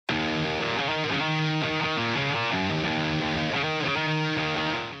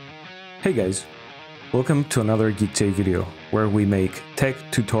Hey guys, welcome to another GeekJ video where we make tech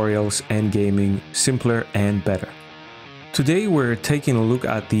tutorials and gaming simpler and better. Today we're taking a look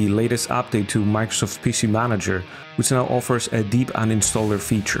at the latest update to Microsoft PC Manager, which now offers a deep uninstaller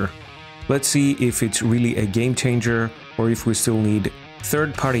feature. Let's see if it's really a game changer or if we still need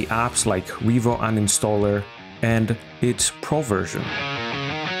third-party apps like Revo Uninstaller and its Pro version.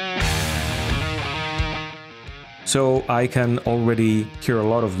 So I can already hear a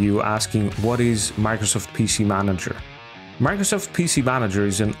lot of you asking, what is Microsoft PC Manager? Microsoft PC Manager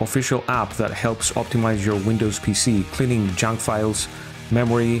is an official app that helps optimize your Windows PC, cleaning junk files,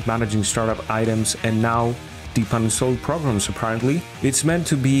 memory, managing startup items, and now deep uninstalled programs apparently. It's meant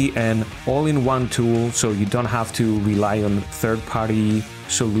to be an all-in-one tool so you don't have to rely on third-party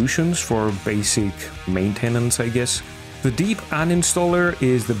solutions for basic maintenance, I guess. The deep uninstaller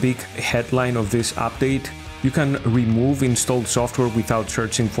is the big headline of this update. You can remove installed software without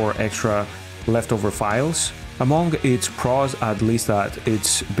searching for extra leftover files. Among its pros, at least, that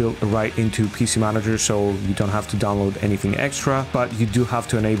it's built right into PC Manager, so you don't have to download anything extra, but you do have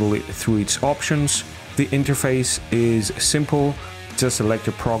to enable it through its options. The interface is simple, just select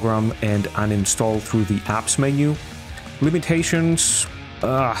your program and uninstall through the apps menu. Limitations,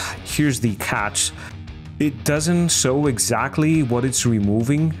 here's the catch. It doesn't show exactly what it's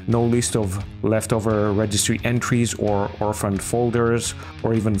removing, no list of leftover registry entries or orphaned folders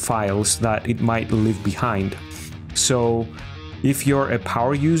or even files that it might leave behind. So if you're a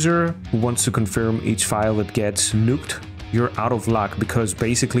power user who wants to confirm each file that gets nuked, you're out of luck, because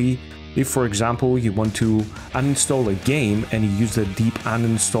basically if, for example, you want to uninstall a game and you use the deep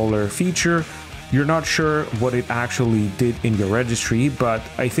uninstaller feature, you're not sure what it actually did in your registry, but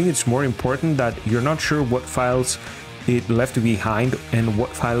I think it's more important that you're not sure what files it left behind and what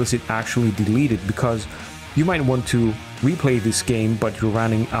files it actually deleted, because you might want to replay this game but you're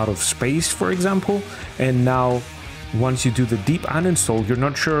running out of space, for example, and now once you do the deep uninstall, you're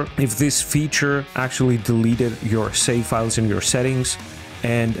not sure if this feature actually deleted your save files in your settings,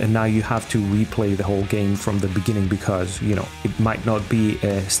 and now you have to replay the whole game from the beginning because, you know, it might not be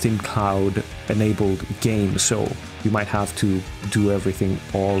a Steam Cloud enabled game, so you might have to do everything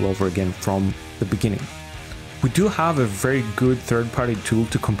all over again from the beginning. We do have a very good third-party tool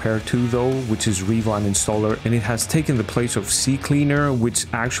to compare to though, which is Revo Uninstaller, and it has taken the place of CCleaner, which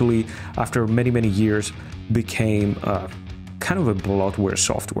actually after many years became kind of a bloatware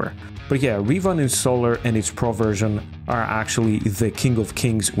software. But yeah, Revo Uninstaller and its Pro version are actually the king of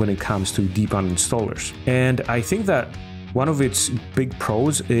kings when it comes to deep uninstallers. And I think that one of its big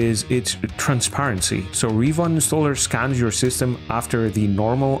pros is its transparency. So Revo Uninstaller scans your system after the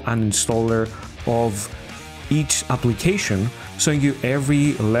normal uninstaller of each application, showing you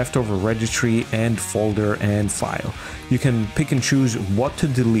every leftover registry and folder and file. You can pick and choose what to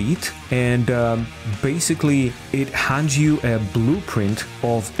delete, and basically it hands you a blueprint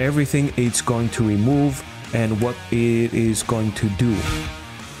of everything it's going to remove and what it is going to do.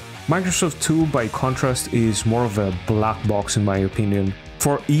 Microsoft tool, by contrast, is more of a black box in my opinion.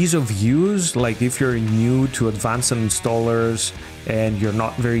 For ease of use, like if you're new to advanced installers and you're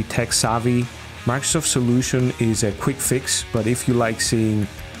not very tech savvy, Microsoft solution is a quick fix, but if you like seeing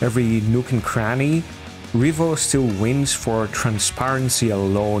every nook and cranny, Revo still wins for transparency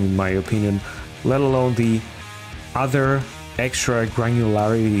alone, in my opinion, let alone the other extra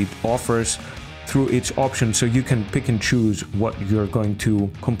granularity it offers through its options, so you can pick and choose what you're going to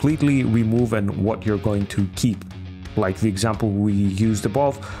completely remove and what you're going to keep. Like the example we used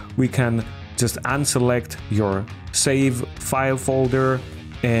above, we can just unselect your save file folder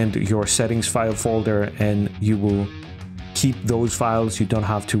and your settings file folder, and you will keep those files. You don't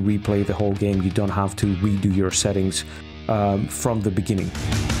have to replay the whole game. You don't have to redo your settings from the beginning.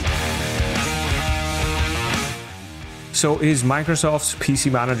 So is Microsoft's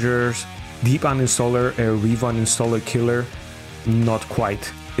PC Manager's deep uninstaller a Revo Uninstaller killer? Not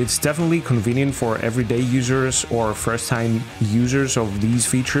quite. It's definitely convenient for everyday users or first-time users of these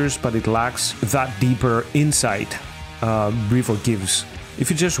features, but it lacks that deeper insight Revo gives. If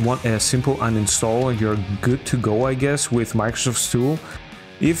you just want a simple uninstall, you're good to go, I guess, with Microsoft's tool.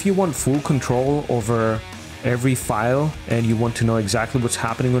 If you want full control over every file and you want to know exactly what's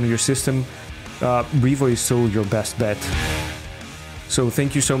happening on your system, Revo is still your best bet. So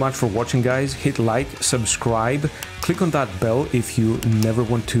thank you so much for watching, guys. Hit like, subscribe, click on that bell if you never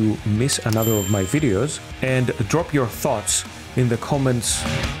want to miss another of my videos, and drop your thoughts in the comments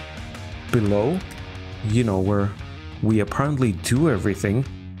below, you know, where we apparently do everything.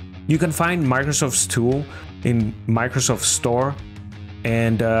 You can find Microsoft's tool in Microsoft Store,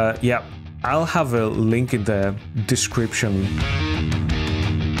 and yeah, I'll have a link in the description.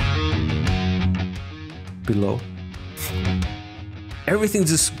 below. Everything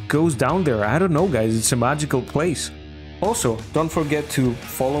just goes down there. I don't know, guys, it's a magical place. Also, don't forget to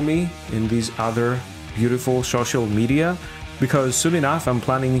follow me in these other beautiful social media, because soon enough I'm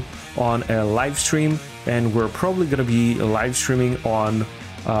planning on a live stream, and we're probably gonna be live streaming on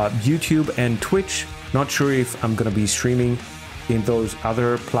YouTube and Twitch. Not sure if I'm gonna be streaming in those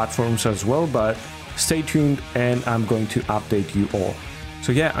other platforms as well, but stay tuned and I'm going to update you all.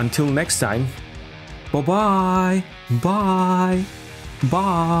 So yeah, until next time, bye bye, bye,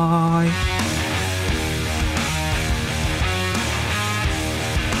 bye.